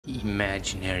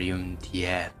Imaginarium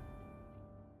Theater.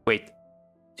 Wait,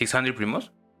 600 primos?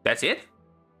 That's it?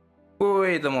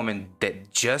 Wait a moment,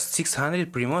 that just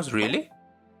 600 primos, really?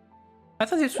 I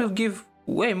thought this will give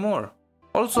way more.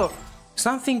 Also,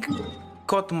 something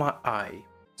caught my eye.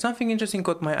 Something interesting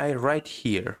caught my eye right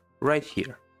here. Right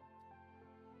here.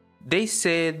 They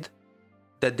said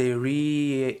that they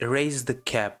raised the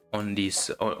cap on this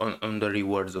on the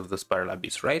rewards of the Spiral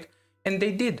Abyss, right? And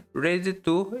they did raise it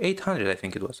to 800, I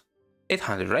think it was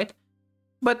 800, right?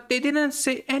 But they didn't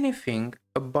say anything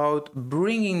about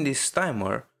bringing this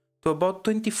timer to about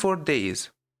 24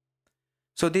 days.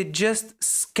 So they just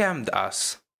scammed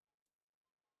us.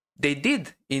 They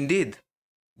did indeed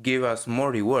give us more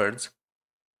rewards,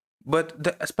 but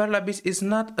the Spiral Abyss is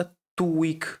not a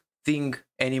 2-week thing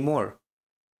anymore.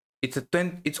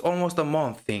 It's almost a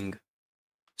month thing.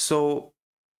 So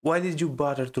why did you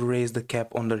bother to raise the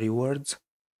cap on the rewards?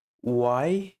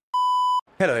 Why?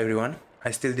 Hello everyone.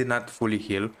 I still did not fully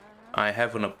heal. I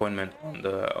have an appointment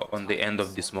on the end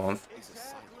of this month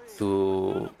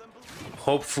to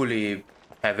hopefully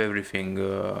have everything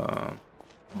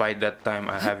by that time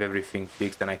I have everything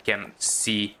fixed and I can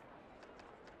see.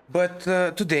 But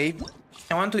today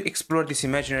I want to explore this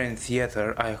imaginary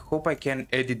theater. I hope I can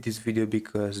edit this video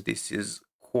because this is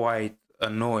quite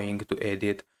annoying to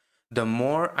edit. The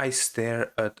more I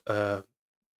stare at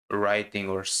writing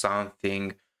or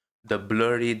something, the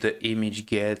blurry the image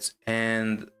gets,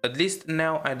 and at least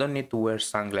now I don't need to wear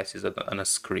sunglasses on a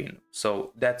screen,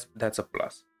 so that's a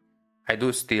plus. I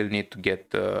do still need to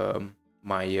get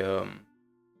my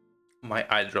my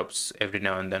eye drops every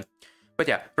now and then, but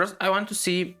yeah, first I want to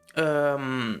see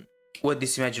what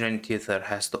this imaginary theater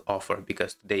has to offer,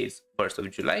 because today is 1st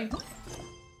of July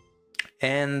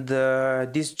and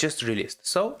this just released,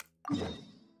 so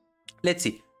let's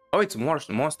see. Oh, it's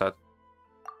Mondstadt.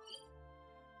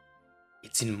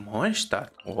 It's in Mondstadt.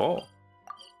 Oh.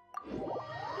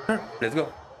 Sure, let's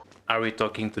go. Are we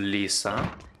talking to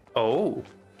Lisa? Oh.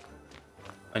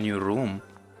 A new room.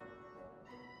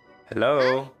 Hello.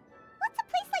 What's a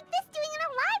place like this doing in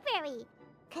a library?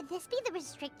 Could this be the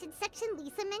restricted section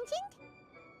Lisa mentioned?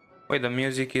 Wait, the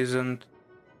music is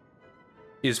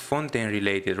Fontaine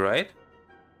related, right?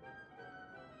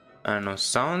 I don't know.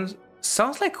 Sounds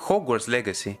like Hogwarts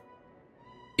Legacy.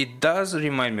 It does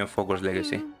remind me of Hogwarts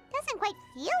Legacy. Doesn't quite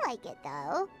feel like it,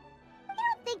 though. You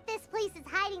don't think this place is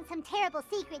hiding some terrible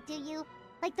secret, do you?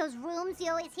 Like those rooms you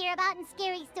always hear about in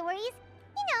scary stories?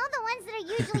 You know, the ones that are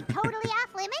usually totally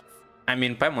off limits? I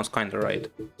mean, Paimon's kinda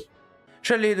right.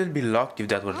 Surely it would be locked if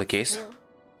that were the case. True.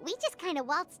 We just kind of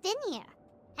waltzed in here.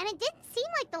 And it didn't seem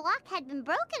like the lock had been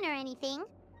broken or anything.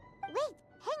 Wait,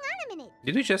 hang on a minute.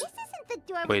 Did we just... This isn't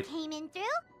the door Wait. we came in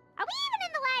through. Are we even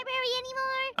in the library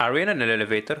anymore? Are we in an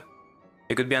elevator?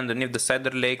 It could be underneath the cider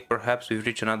lake. Perhaps we've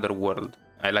reached another world.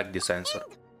 I like this answer.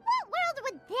 And what world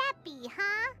would that be,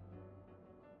 huh?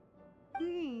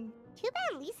 Too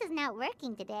bad Lisa's not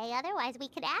working today, otherwise we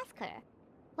could ask her.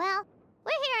 Well,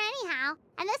 we're here anyhow,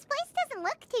 and this place doesn't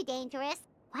look too dangerous.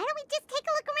 Why don't we just take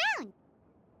a look around?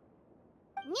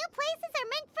 New places are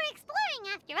meant for exploring,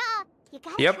 after all. You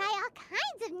gotta try all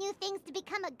kinds of new things to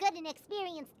become a good and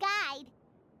experienced guide.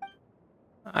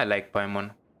 I like Paimon.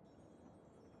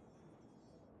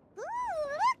 Ooh,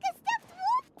 look, a stuffed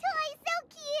wolf toy! So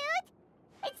cute!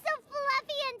 It's so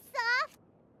fluffy and soft.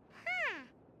 Huh.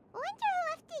 Wonder who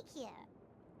left it here.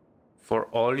 For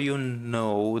all you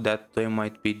know, that toy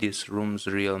might be this room's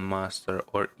real master,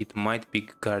 or it might be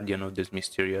guardian of this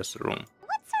mysterious room.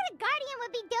 What sort of guardian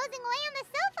would be dozing away on the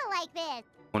sofa like this?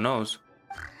 Who knows?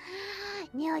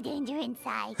 No danger in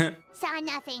sight. Saw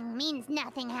nothing means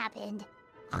nothing happened.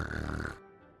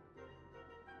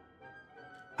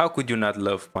 How could you not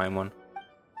love Paimon?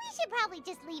 We should probably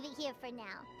just leave it here for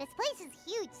now. This place is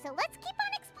huge, so let's keep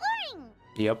on exploring.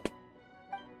 Yep.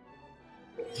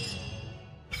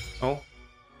 Oh.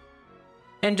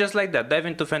 And just like that, dive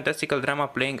into fantastical drama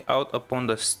playing out upon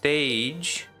the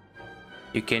stage.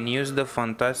 You can use the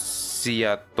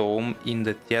Fantasia Tome in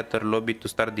the theater lobby to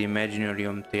start the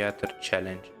Imaginarium Theater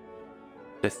Challenge.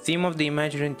 The theme of the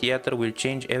Imaginarium Theater will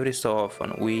change every so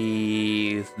often,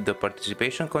 with the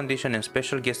participation condition and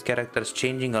special guest characters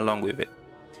changing along with it.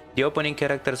 The opening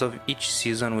characters of each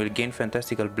season will gain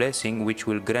fantastical blessing, which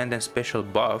will grant them special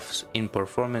buffs in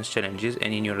performance challenges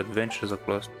and in your adventures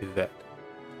across the event.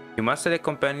 You must select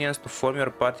companions to form your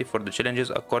party for the challenges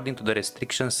according to the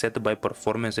restrictions set by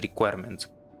performance requirements.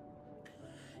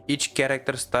 Each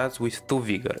character starts with 2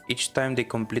 vigor. Each time they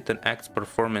complete an act's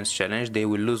performance challenge, they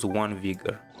will lose 1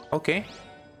 vigor. Okay.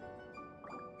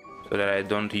 So that I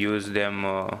don't use them...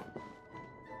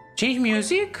 Change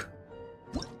music?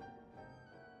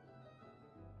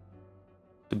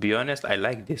 To be honest, I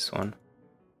like this one.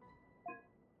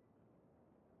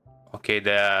 Okay,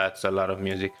 that's a lot of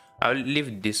music. I'll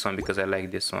leave this one because I like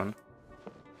this one.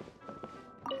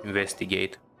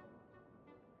 Investigate.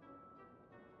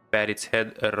 Pat its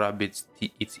head, rub its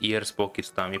ears, poke its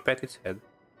tummy. Pat its head.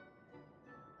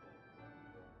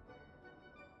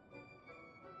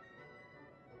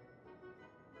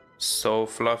 So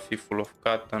fluffy, full of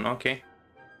cotton. Okay.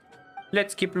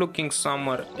 Let's keep looking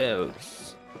somewhere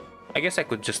else. I guess I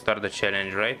could just start the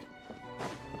challenge, right?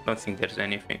 Don't think there's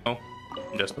anything. Oh,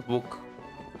 just a book.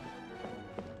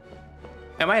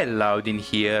 Am I allowed in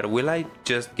here? Will I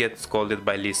just get scolded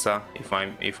by Lisa if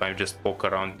I just poke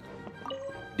around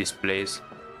this place?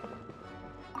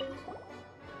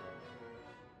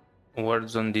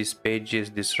 Words on these pages,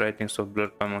 this writing so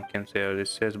blurred, Paimon can't say what it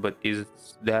says, but is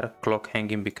there a clock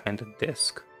hanging behind the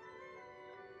desk?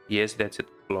 Yes, that's it,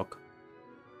 clock.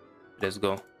 Let's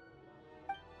go.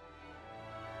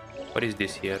 What is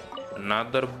this here?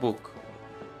 Another book.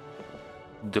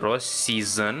 Draw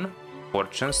season,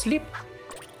 fortune slip?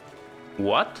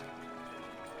 What?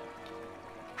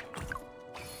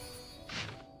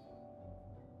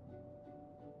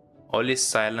 All is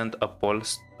silent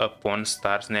upon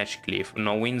Starsnatch Cliff.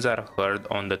 No winds are heard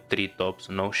on the treetops,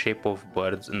 no shape of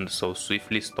birds, and so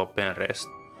swiftly stop and rest.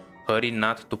 Hurry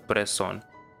not to press on.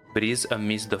 Breeze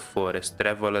amidst the forest,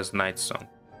 traveler's night song.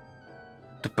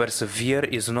 To persevere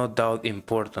is no doubt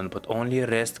important, but only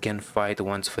rest can fight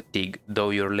one's fatigue. Though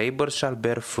your labor shall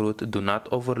bear fruit, do not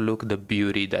overlook the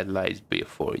beauty that lies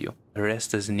before you.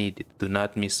 Rest is needed. Do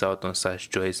not miss out on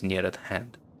such joys near at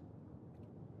hand.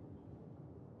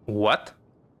 What?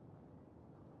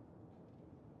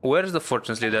 Where's the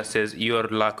fortune slip that says your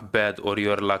luck bad or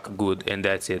your luck good and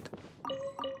that's it?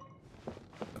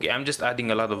 Okay, I'm just adding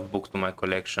a lot of books to my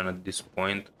collection at this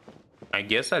point. I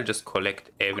guess I'll just collect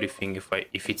everything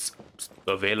if it's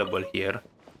available here,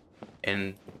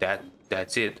 and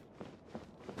that's it.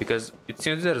 Because it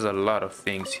seems there's a lot of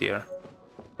things here.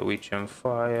 The Witch and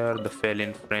Fire, the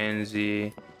Felon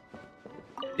Frenzy,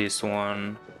 this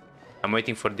one. I'm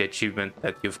waiting for the achievement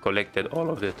that you've collected all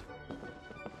of it.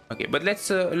 Okay, but let's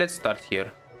start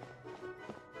here.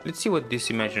 Let's see what this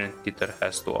imaginary theater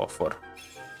has to offer.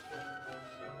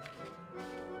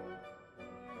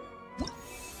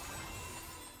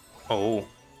 Oh.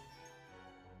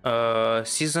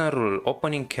 Season rule.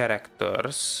 Opening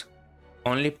characters.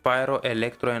 Only Pyro,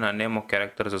 Electro, and Anemo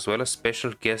characters, as well as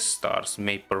special guest stars,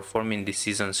 may perform in this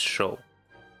season's show.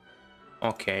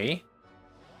 Okay.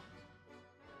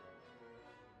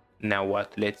 Now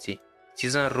what? Let's see.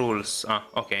 Season rules.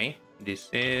 Okay. This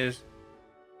is...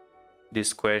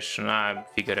 This question, I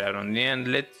figured out on the end.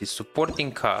 Let's see.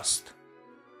 Supporting cast.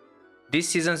 This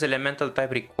season's elemental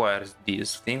type requires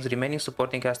these things. Remaining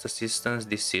supporting cast assistance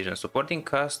decisions. Supporting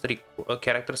cast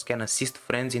characters can assist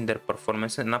friends in their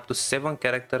performances, and up to 7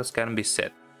 characters can be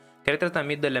set. Characters that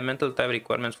meet the elemental type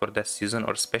requirements for that season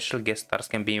or special guest stars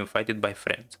can be invited by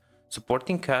friends.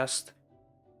 Supporting cast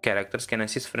characters can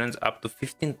assist friends up to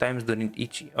 15 times during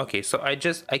each... Okay, so I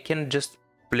can just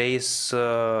place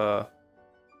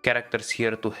characters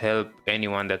here to help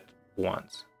anyone that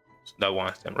wants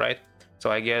them, right? So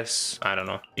I guess, I don't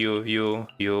know, you,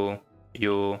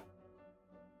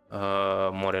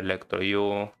 more Electro,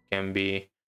 you can be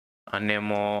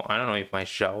Anemo. I don't know if my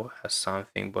Zhao has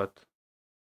something, but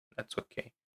that's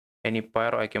okay. Any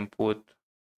Pyro I can put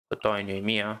Toinho and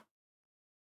Mia.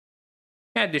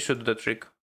 Yeah, this should do the trick.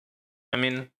 I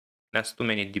mean, that's too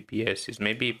many DPSs.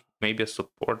 Maybe a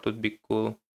support would be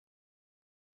cool.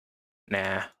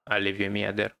 Nah, I'll leave you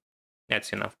Mia there.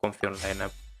 That's enough. Confirm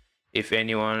lineup. If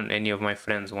any of my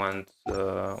friends want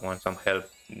some help,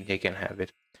 they can have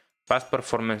it. Past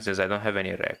performances, I don't have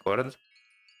any records.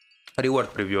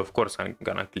 Reward preview, of course, I'm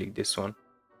gonna click this one.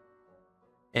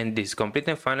 And this, complete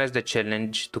and finalize the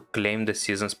challenge to claim the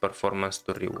season's performance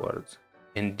to rewards.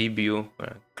 And debut,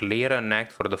 clear an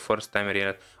act for the first time.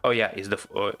 Oh yeah,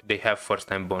 they have first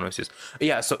time bonuses.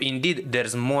 Yeah, so indeed,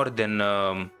 there's more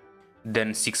than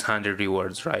 600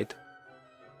 rewards, right?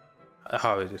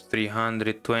 How is it?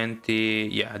 320.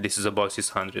 Yeah, this is about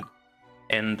 600.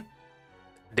 And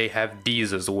they have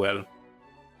these as well,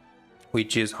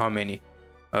 which is how many?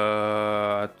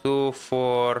 2,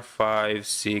 4, 5,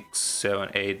 6, 7,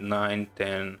 8, 9,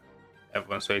 10,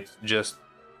 11. So it's just...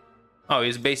 Oh,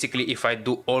 it's basically if I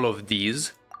do all of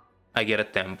these, I get a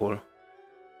temple.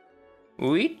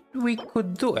 We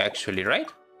could do actually, right?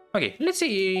 Okay, let's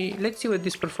see what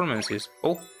this performance is.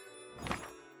 Oh,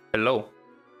 hello.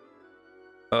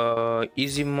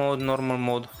 Easy mode, normal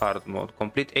mode, hard mode.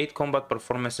 Complete 8 combat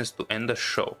performances to end the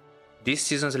show. This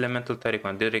season's elemental type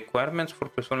one. The requirements for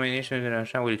performing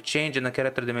initiation will change and the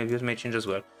character they may use may change as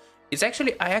well. It's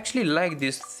actually, I actually like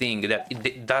this thing that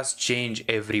it does change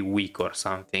every week or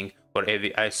something, or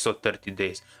every, I saw 30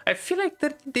 days. I feel like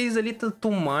 30 days is a little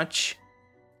too much,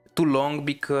 too long,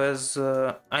 because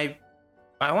I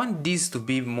want this to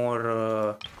be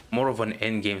more more of an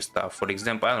endgame stuff. For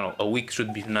example, I don't know, a week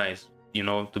should be nice, you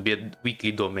know, to be a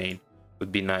weekly domain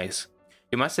would be nice.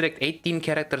 You must select 18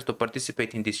 characters to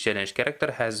participate in this challenge.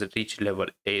 Character has reached level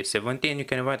 17. You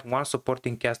can invite one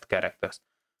supporting cast characters.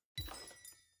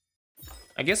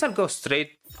 I guess I'll go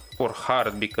straight for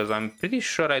hard because I'm pretty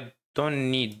sure I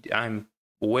don't need... I'm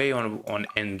way on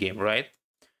endgame, right?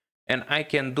 And I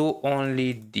can do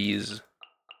only these.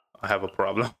 I have a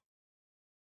problem.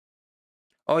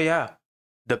 Oh yeah,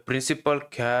 the principal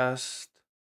cast...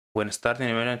 When starting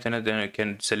an event, then you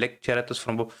can select characters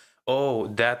from both. Oh,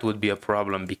 that would be a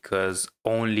problem because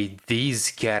only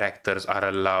these characters are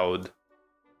allowed.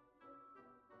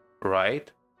 Right?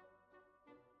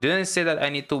 Didn't it say that I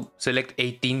need to select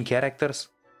 18 characters?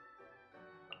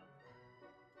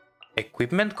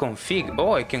 Equipment config.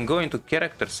 Oh, I can go into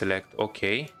character select.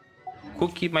 Okay.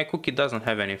 Cookie. My cookie doesn't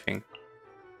have anything.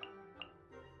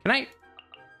 Can I?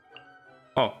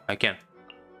 Oh, I can.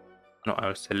 No,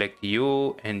 I'll select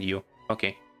you and you.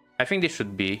 Okay. I think this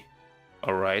should be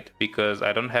alright because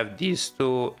I don't have these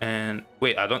two and...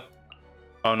 Wait, I don't...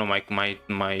 Oh no, my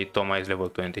Toma is level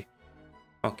 20.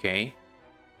 Okay.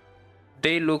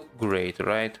 They look great,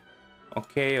 right?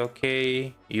 Okay,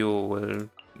 okay. You will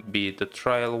be the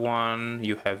trial one.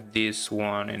 You have this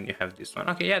one and you have this one.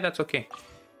 Okay, yeah, that's okay.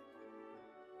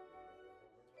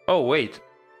 Oh, wait.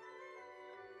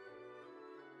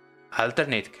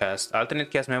 Alternate cast. Alternate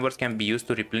cast members can be used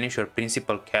to replenish your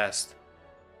principal cast.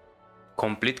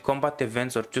 Complete combat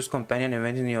events or choose companion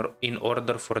events in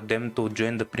order for them to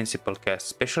join the principal cast.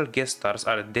 Special guest stars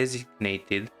are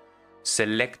designated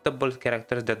selectable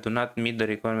characters that do not meet the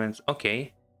requirements.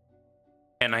 Okay.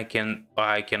 And I can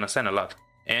assign a lot.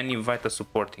 And invite a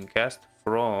supporting cast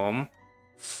from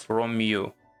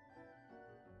you.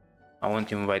 I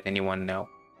won't invite anyone now.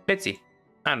 Let's see.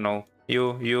 I don't know.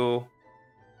 You,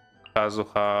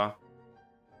 Kazuha.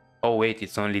 Oh wait,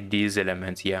 it's only these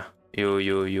elements, yeah.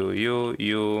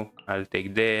 You. I'll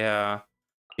take Dea.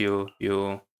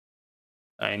 You.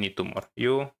 I need two more.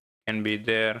 You can be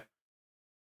there.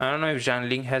 I don't know if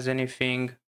Zhanling has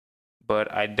anything,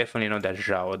 but I definitely know that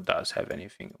Zhao does have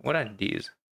anything. What are these?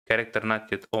 Character not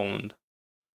yet owned.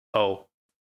 Oh,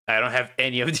 I don't have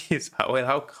any of these. Well,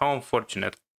 how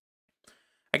unfortunate.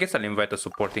 I guess I'll invite a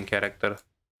supporting character.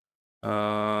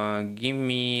 Give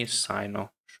me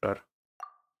Sino, sure.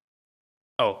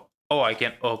 Oh, I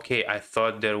can. Okay, I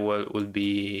thought there will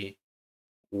be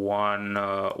one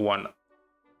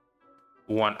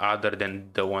other than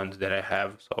the ones that I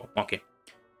have. So okay.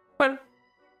 Well,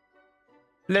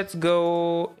 let's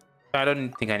go. I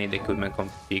don't think I need equipment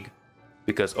config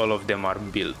because all of them are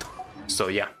built. So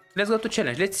yeah, let's go to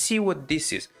challenge. Let's see what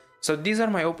this is. So these are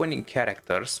my opening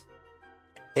characters,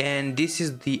 and this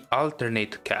is the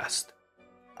alternate cast.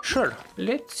 Sure,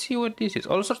 let's see what this is.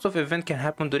 All sorts of events can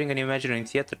happen during an imaginary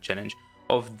theater challenge.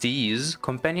 Of these,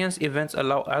 companions events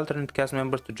allow alternate cast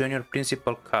members to join your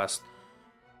principal cast.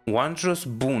 Wondrous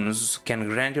boons can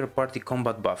grant your party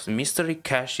combat buffs. Mystery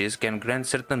caches can grant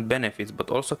certain benefits, but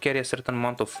also carry a certain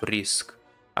amount of risk.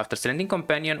 After selecting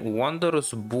companion,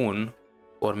 wondrous boon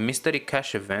or mystery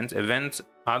cache events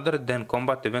other than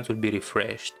combat events will be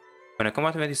refreshed. When a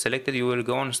combat event is selected, you will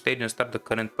go on stage and start the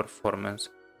current performance.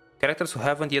 Characters who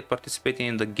haven't yet participated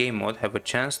in the game mode have a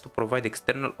chance to provide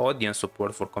external audience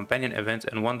support for companion events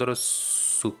and wondrous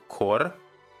succor,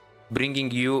 bringing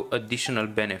you additional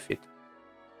benefit.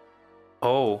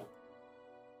 Oh,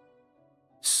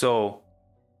 so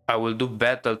I will do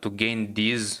battle to gain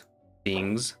these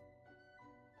things,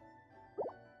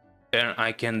 and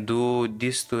I can do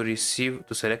this to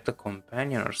select a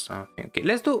companion or something. Okay,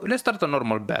 let's start a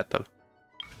normal battle.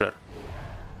 Sure.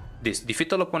 This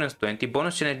defeat all opponents 20,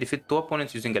 bonus challenge defeat 2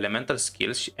 opponents using elemental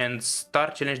skills, and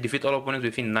star challenge defeat all opponents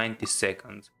within 90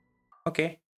 seconds.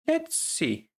 Okay, let's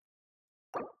see.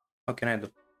 What can I do?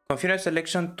 Confirm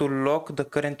selection to lock the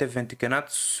current event. You cannot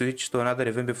switch to another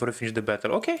event before you finish the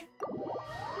battle. Okay.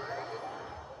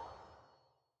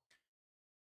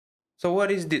 So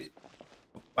what is this?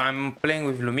 I'm playing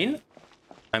with Lumin.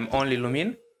 I'm only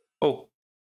Lumin. Oh,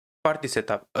 party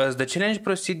setup. As the challenge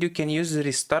proceeds, you can use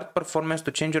restart performance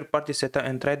to change your party setup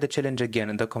and try the challenge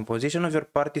again. The composition of your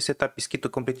party setup is key to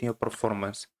completing your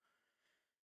performance.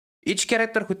 Each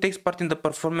character who takes part in the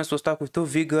performance will start with 2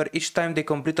 vigor. Each time they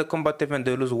complete a combat event,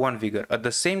 they lose 1 vigor. At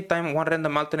the same time, one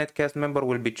random alternate cast member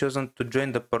will be chosen to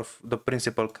join the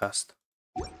principal cast.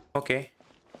 Okay.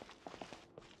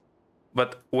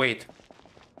 But wait.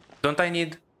 Don't I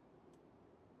need...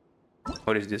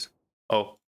 What is this?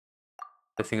 Oh.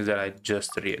 The things that I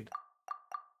just read.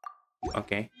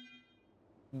 Okay.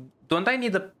 Don't I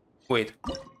need a... Wait.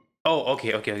 Oh,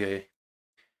 okay.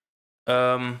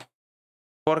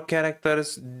 4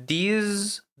 characters.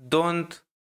 These don't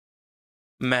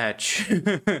match.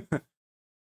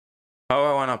 How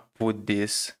I wanna put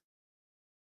this?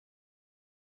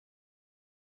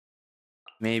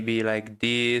 Maybe like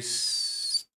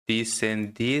this, this,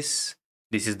 and this.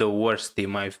 This is the worst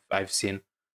team I've seen.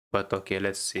 But okay,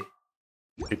 let's see.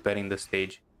 Preparing the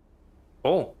stage.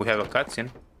 Oh, we have a cutscene.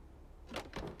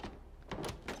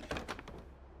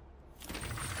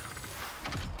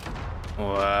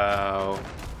 Wow.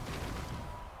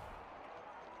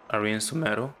 Are we in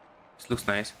Sumeru? This looks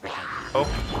nice. Oh,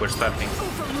 we're starting.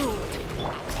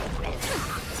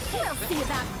 We'll see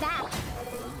about that.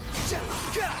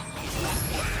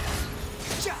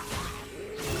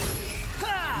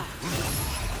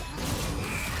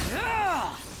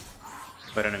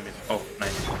 Wait a minute. Oh,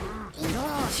 nice.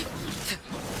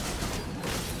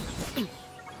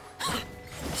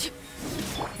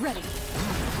 Ready.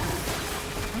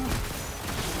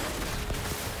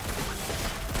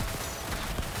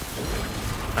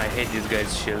 I hate this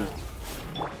guy's shield.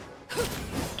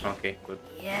 Okay, good.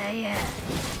 Yeah.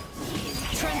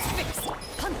 Transfix.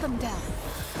 Hunt them down.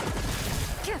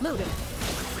 Load it.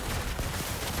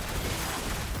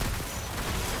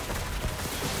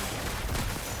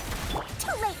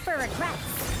 Too late for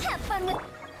regrets. Have fun with...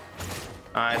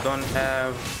 I don't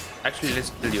have... Actually,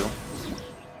 let's kill you.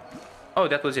 Oh,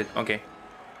 that was it. Okay.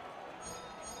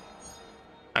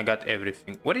 I got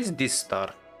everything. What is this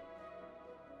star?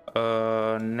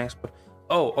 Next...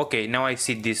 Oh, okay. Now I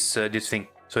see this this thing.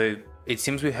 So it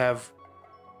seems we have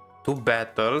 2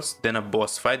 battles, then a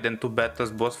boss fight, then 2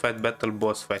 battles, boss fight, battle,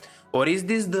 boss fight. Or is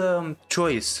this the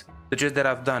choice? The choice that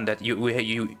I've done, that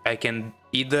I can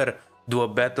either do a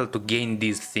battle to gain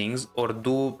these things, or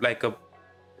do like a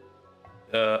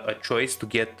choice to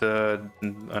get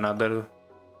another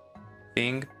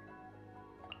thing.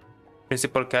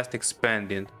 Principal cast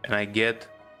expanded, and I get...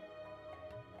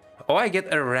 Oh, I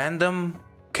get a random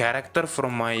character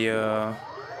from my...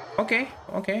 Okay,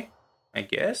 I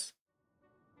guess.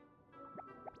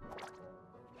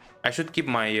 I should keep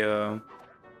my...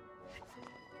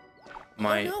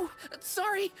 my... Oh, no,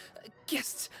 sorry.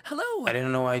 Guests, hello. I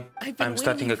didn't know I'm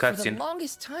starting a for the cutscene.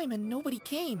 longest time and nobody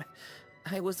came.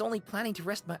 I was only planning to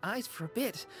rest my eyes for a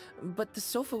bit, but the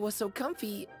sofa was so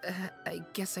comfy, I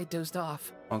guess I dozed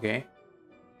off. Okay.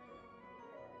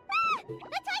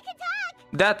 Let's I can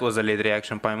talk! That was a late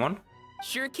reaction, Paimon.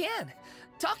 Sure can.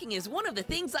 Talking is one of the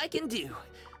things I can do.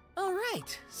 All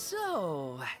right,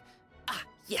 so...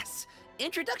 yes.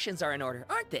 Introductions are in order,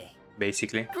 aren't they?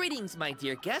 Basically. Greetings, my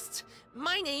dear guests.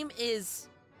 My name is...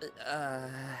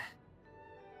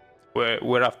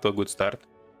 We're off to a good start.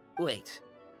 Wait.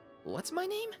 What's my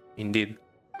name? Indeed.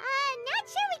 Not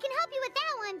sure we can help you with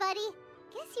that one, buddy.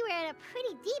 Guess you were in a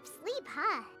pretty deep sleep,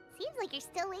 huh? Seems like you're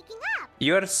still waking up.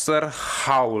 You're Sir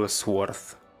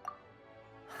Howlsworth.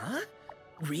 Huh?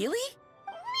 Really?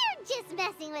 We're just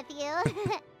messing with you.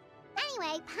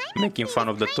 Anyway, Paimon's Making name fun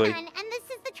is of the toy. Paimon, and this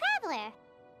is the Traveler.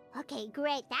 Okay,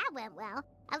 great. That went well.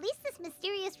 At least this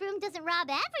mysterious room doesn't rob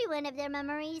everyone of their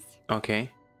memories.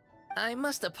 Okay. I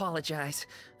must apologize.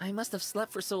 I must have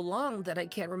slept for so long that I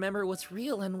can't remember what's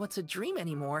real and what's a dream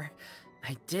anymore.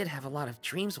 I did have a lot of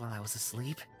dreams while I was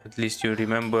asleep. At least you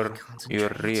remember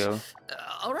you're real.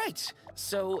 All right,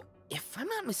 so if I'm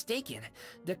not mistaken,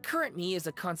 the current me is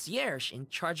a concierge in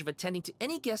charge of attending to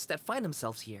any guests that find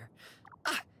themselves here.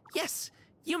 Yes,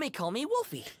 you may call me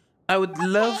Wolfie. I would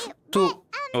love to...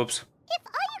 Oops. If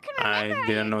all you can remember I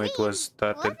didn't know it was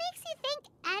started. what makes you think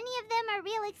any of them are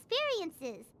real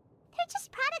experiences? They're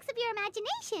just products of your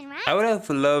imagination, right? I would have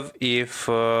loved if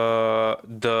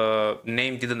the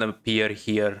name didn't appear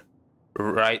here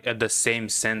right at the same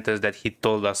sentence that he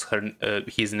told us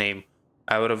his name.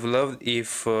 I would have loved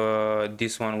if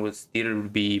this one would still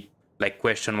be like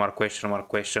question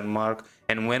mark,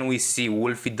 and when we see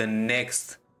Wolfie,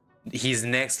 his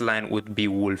next line would be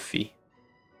Wolfie.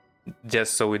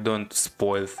 Just so we don't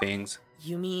spoil things.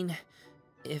 You mean,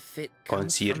 if it comes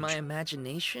Concierge. from my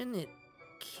imagination, it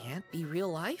can't be real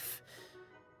life?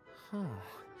 Oh.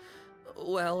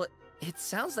 Well, it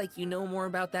sounds like you know more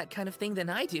about that kind of thing than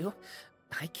I do.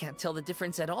 I can't tell the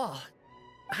difference at all.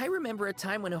 I remember a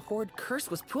time when a horrid curse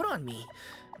was put on me.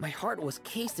 My heart was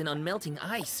cased in unmelting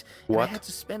ice, and I What? had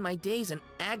to spend my days in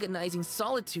agonizing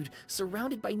solitude,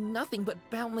 surrounded by nothing but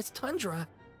boundless tundra.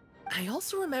 I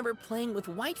also remember playing with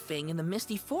Whitefang in the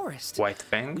misty forest. White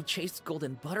Fang? We chased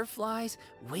golden butterflies,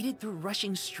 waded through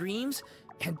rushing streams,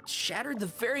 and shattered the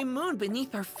very moon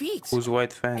beneath our feet. Who's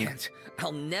White Fang? And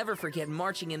I'll never forget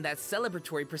marching in that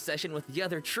celebratory procession with the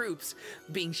other troops,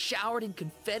 being showered in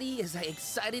confetti as I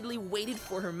excitedly waited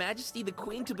for Her Majesty the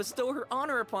Queen to bestow her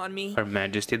honor upon me. Her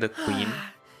Majesty the Queen?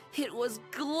 It was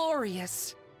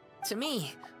glorious. To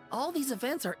me, all these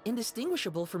events are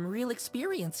indistinguishable from real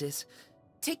experiences.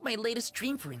 Take my latest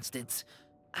dream, for instance.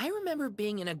 I remember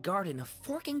being in a garden of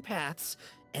forking paths,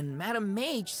 and Madame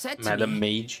Mage said to Madam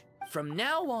me, Mage? "From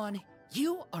now on,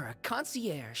 you are a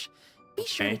concierge. Be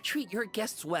sure to Okay. treat your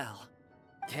guests well."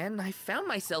 Then I found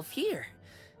myself here.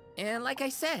 And like I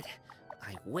said,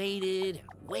 I waited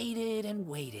and waited and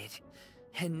waited.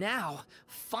 And now,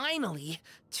 finally,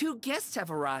 2 guests have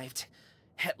arrived.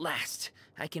 At last,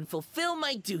 I can fulfill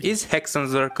my duty. Is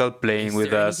Hexenzirkel playing Is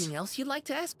with there us? anything else you'd like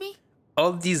to ask me?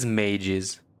 All these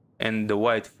mages and the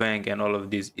White Fang and all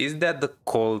of this, is that the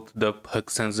cult, the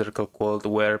Hexenzirkel cult,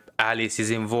 where Alice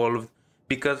is involved?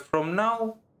 Because from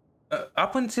now,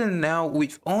 up until now,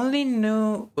 we've only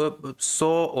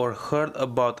saw or heard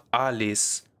about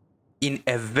Alice in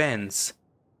events.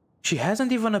 She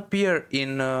hasn't even appeared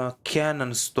in a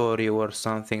canon story or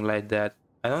something like that.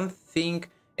 I don't think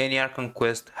any Archon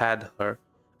Quest had her.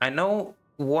 I know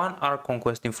one Archon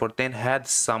Quest in 14 had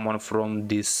someone from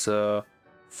this,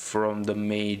 from the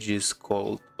mages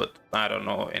cult, but I don't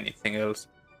know anything else.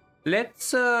 Let's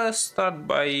start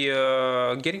by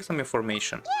getting some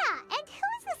information. Yeah, and who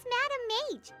is this Madame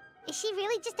Mage? Is she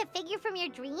really just a figure from your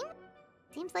dream?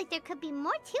 Seems like there could be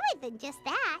more to it than just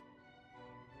that.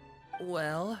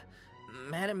 Well,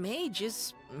 Madame Mage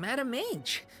is Madame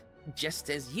Mage. Just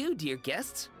as you, dear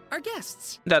guests, are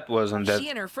guests. That wasn't that She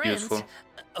and her friends. useful.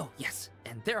 Oh, yes,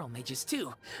 and they're all mages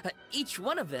too. Each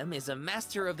one of them is a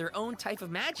master of their own type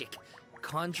of magic,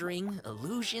 conjuring,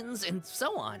 illusions, and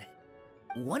so on.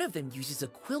 One of them uses a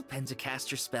quill pen to cast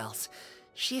her spells.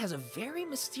 She has a very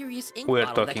mysterious ink We're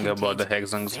bottle that talking about the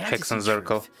contains fantasy Hexenzirkel.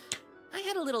 truth. I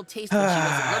had a little taste when she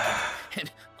wasn't looking,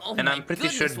 and oh And my I'm pretty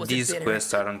sure goodness, was it these bitter.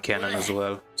 quests are on canon as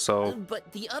well, so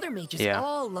But the other mages Yeah.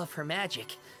 all love her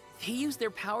magic. They use their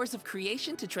powers of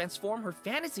creation to transform her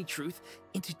fantasy truth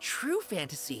into true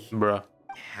fantasy. bruh.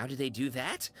 How do they do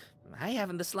that? I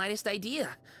haven't the slightest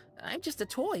idea. I'm just a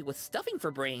toy with stuffing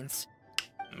for brains.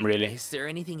 Really. Is there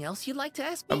anything else you'd like to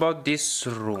ask me? About this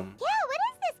room. Yeah, what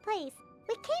is this place?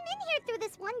 We came in here through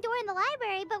this one door in the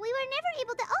library, but we were never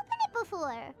able to open it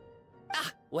before.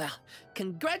 Ah, well,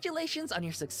 congratulations on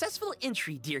your successful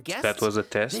entry, dear guests. That was a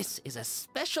test. This is a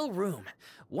special room,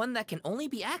 one that can only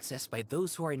be accessed by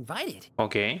those who are invited.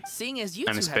 Okay. Seeing as you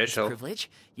I'm two have special. this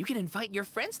privilege, you can invite your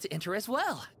friends to enter as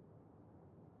well.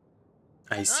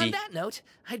 I On see. that note,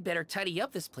 I'd better tidy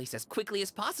up this place as quickly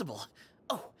as possible.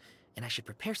 Oh, and I should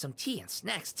prepare some tea and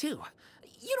snacks too.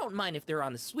 You don't mind if they're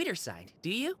on the sweeter side, do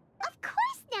you? Of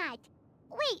course not.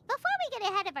 Wait, before we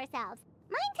get ahead of ourselves,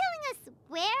 mind telling us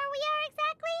where we are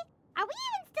exactly? Are we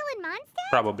even still in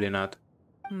Mondstadt? Probably not.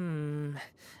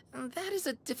 That is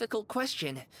a difficult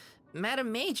question.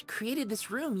 Madame Mage created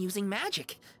this room using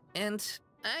magic, and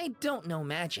I don't know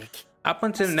magic. Up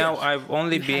until now, Still, I've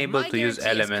only you been have able my to use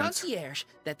guarantee as elements. concierge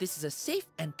that this is a safe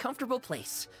and comfortable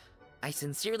place. I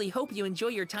sincerely hope you enjoy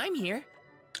your time here.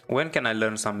 When can I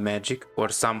learn some magic or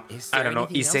some, Is I there don't know,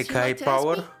 anything else you'd isekai like to ask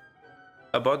power? me?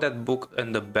 About that book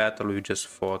and the battle we just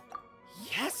fought.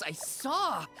 Yes, I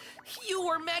saw. You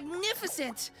were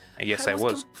magnificent. I guess I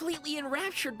was. Completely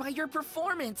enraptured by your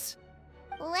performance.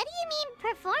 What do you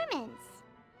mean, performance?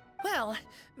 Well,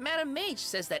 Madame Mage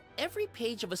says that every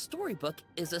page of a storybook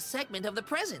is a segment of the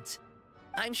present.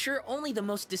 I'm sure only the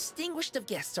most distinguished of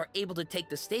guests are able to take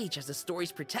the stage as the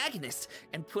story's protagonist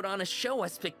and put on a show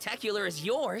as spectacular as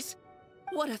yours.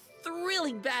 What a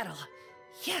thrilling battle!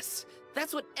 Yes,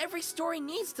 that's what every story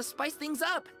needs to spice things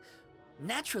up.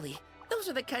 Naturally, those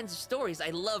are the kinds of stories I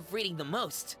love reading the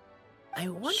most. I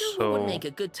wonder what would So- make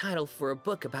a good title for a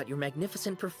book about your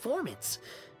magnificent performance.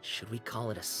 Should we call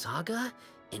it a saga?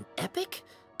 An epic?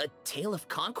 A tale of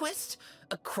conquest?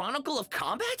 A chronicle of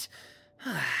combat?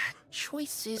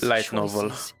 Choices, Light novel.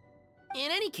 choices.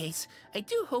 In any case, I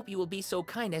do hope you will be so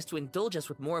kind as to indulge us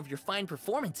with more of your fine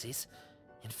performances.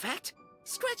 In fact,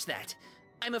 scratch that.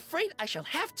 I'm afraid I shall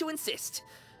have to insist.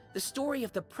 The story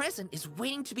of the present is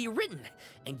waiting to be written,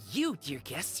 and you, dear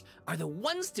guests, are the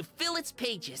ones to fill its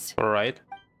pages. Alright.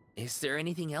 Is there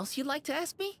anything else you'd like to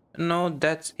ask me? No,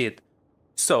 that's it.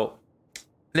 So,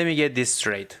 let me get this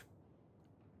straight.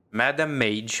 Madam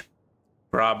Mage,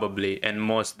 probably and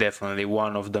most definitely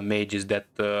one of the mages that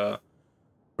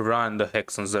run the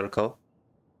Hexen Circle.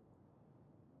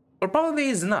 Or probably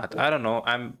is not. I don't know.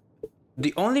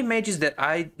 The only mages that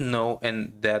I know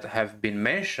and that have been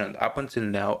mentioned up until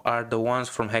now are the ones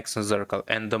from Hexen Circle,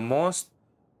 and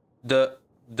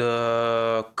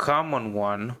the common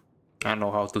one, I don't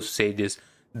know how to say this,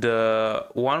 the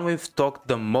one we've talked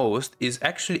the most is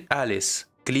actually Alice,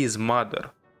 Klee's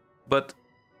mother. But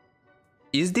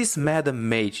is this Madam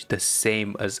Mage the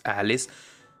same as Alice?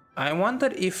 I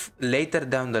wonder if later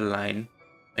down the line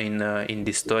in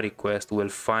this story quest we'll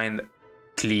find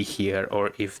Klee here,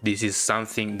 or if this is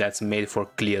something that's made for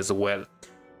Klee as well.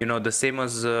 You know, the same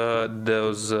as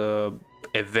those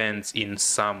events in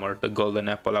summer, the Golden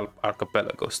Apple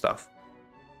Archipelago stuff.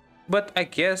 But I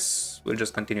guess we'll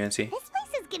just continue and see. This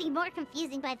place is getting more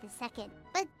confusing by the second,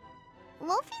 but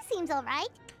Wolfie seems alright.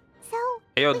 So,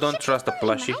 Hey, yo, we don't should be trust a fine,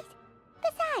 plushie. right?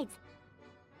 Besides,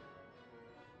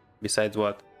 Besides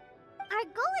what? our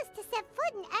goal is to set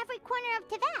foot in every corner of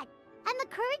Teyvat, and the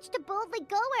courage to boldly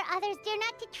go where others dare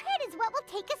not to tread is what will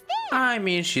take us there. I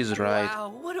mean, she's right. Wow,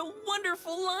 what a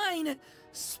wonderful line!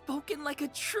 Spoken like a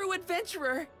true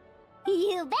adventurer.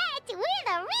 You bet, we're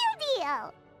the real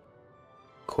deal.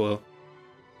 Cool.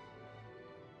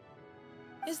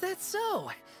 Is that so?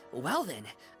 Well then,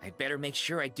 I'd better make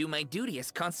sure I do my duty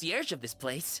as concierge of this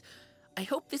place. I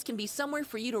hope this can be somewhere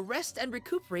for you to rest and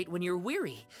recuperate when you're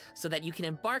weary, so that you can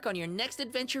embark on your next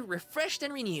adventure refreshed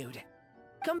and renewed.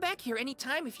 Come back here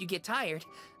anytime if you get tired.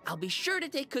 I'll be sure to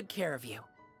take good care of you.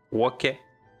 Okay.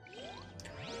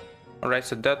 Alright,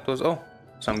 so that was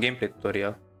some gameplay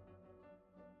tutorial.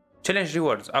 Challenge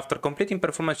rewards. After completing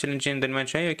performance challenge in the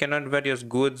dimension, you can earn various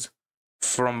goods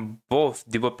from both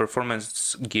the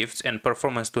performance gifts and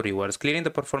performance 2 rewards. Clearing the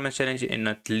performance challenge in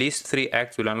at least 3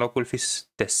 acts will unlock Wolfie's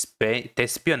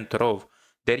Thespian Trove.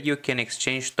 There you can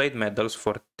exchange toy medals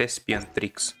for Thespian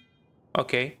tricks.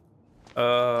 Okay.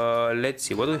 Let's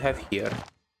see, what do we have here?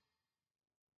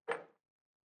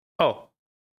 Oh,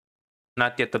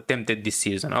 not yet attempted this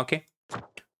season. Okay.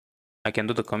 I can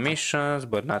do the commissions,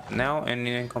 but not now. And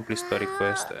incomplete story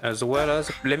quest. As well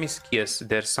as, let me guess,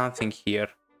 there's something here.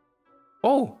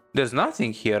 Oh, there's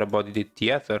nothing here about the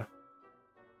theater.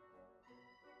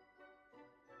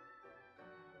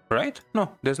 Right?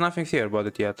 No, there's nothing here about the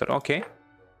theater. Okay.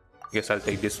 Guess I'll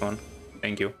take this one.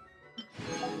 Thank you.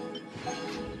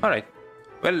 Alright.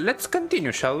 Well, let's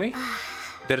continue, shall we?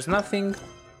 There's nothing...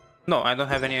 No, I don't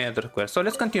have any other quest. So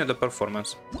let's continue the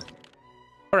performance.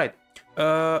 Alright.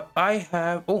 I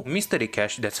have... Oh, mystery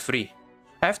cache. That's free.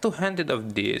 I have 200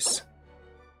 of this.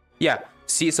 Yeah.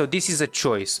 See, so this is a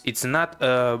choice. It's not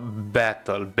a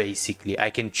battle, basically. I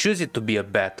can choose it to be a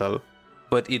battle,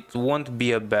 but it won't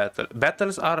be a battle.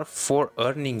 Battles are for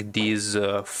earning these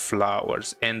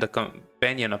flowers, and the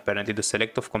companion, apparently, the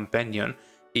select of companion,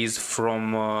 is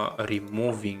from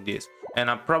removing this. And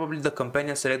probably the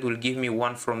companion select will give me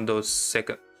one from those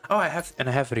second... Oh, I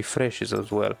have refreshes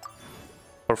as well.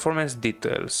 Performance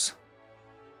details.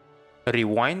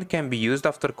 Rewind can be used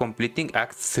after completing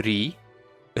Act 3.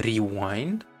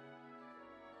 Rewind?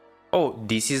 Oh,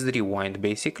 this is the rewind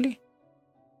basically.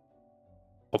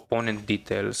 Opponent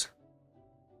details.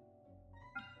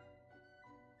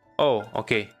 Oh,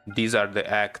 okay. These are the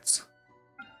acts.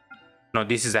 No,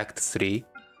 this is Act 3.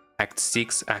 Act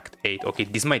 6, Act 8. Okay,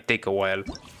 this might take a while.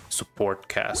 Support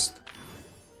cast.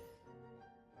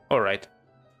 Alright.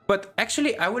 But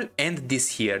actually, I will end this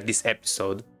here, this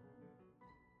episode.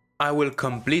 I will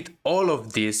complete all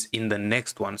of this in the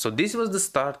next one. So this was the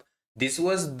start. This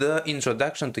was the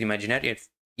introduction to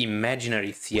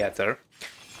imaginary theater.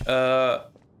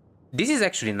 This is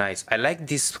actually nice. I like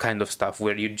this kind of stuff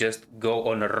where you just go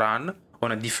on a run,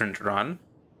 on a different run,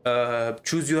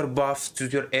 choose your buffs,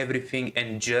 choose your everything,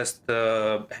 and just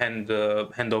hand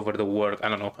over the work. I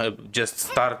don't know. Just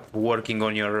start working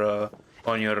on your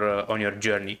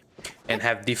journey. And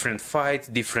have different fights,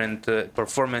 different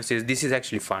performances. This is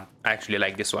actually fun. I actually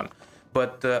like this one.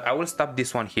 But I will stop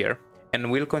this one here.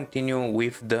 And we'll continue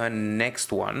with the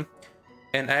next one.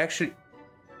 And I actually...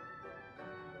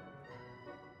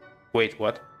 Wait,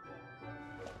 what?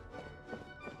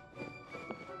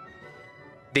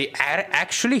 They are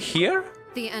actually here?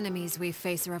 The enemies we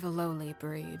face are of a lowly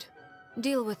breed.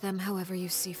 Deal with them however you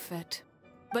see fit.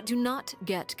 But do not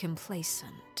get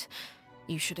complacent.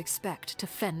 You should expect to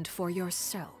fend for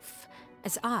yourself,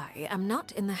 as I am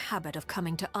not in the habit of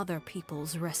coming to other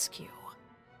people's rescue.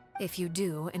 If you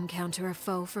do encounter a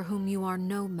foe for whom you are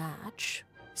no match,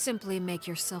 simply make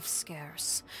yourself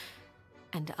scarce,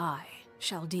 and I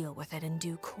shall deal with it in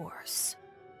due course.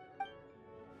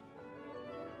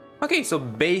 Okay, so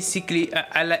basically,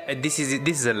 I like this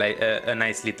is a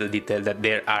nice little detail that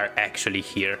they are actually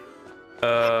here.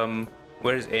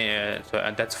 Where's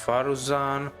so that's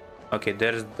Faruzan. Okay,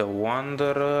 there's the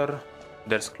Wanderer.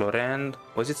 There's Clorend.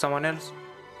 Was it someone else?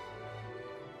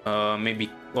 Maybe.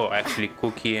 Oh, actually,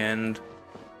 Cookie and.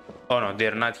 Oh no,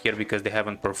 they're not here because they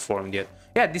haven't performed yet.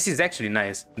 Yeah, this is actually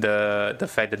nice. The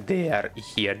fact that they are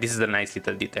here. This is a nice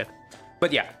little detail.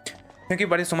 But yeah, thank you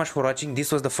everybody so much for watching.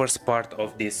 This was the first part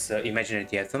of this imaginary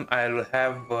theater. I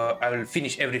will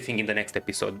finish everything in the next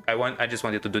episode. I just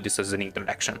wanted to do this as an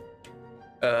introduction.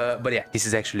 But yeah, this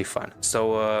is actually fun.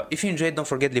 So if you enjoyed, don't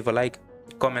forget leave a like,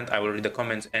 comment. I will read the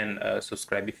comments, and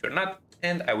subscribe if you're not.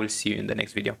 And I will see you in the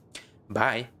next video.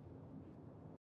 Bye.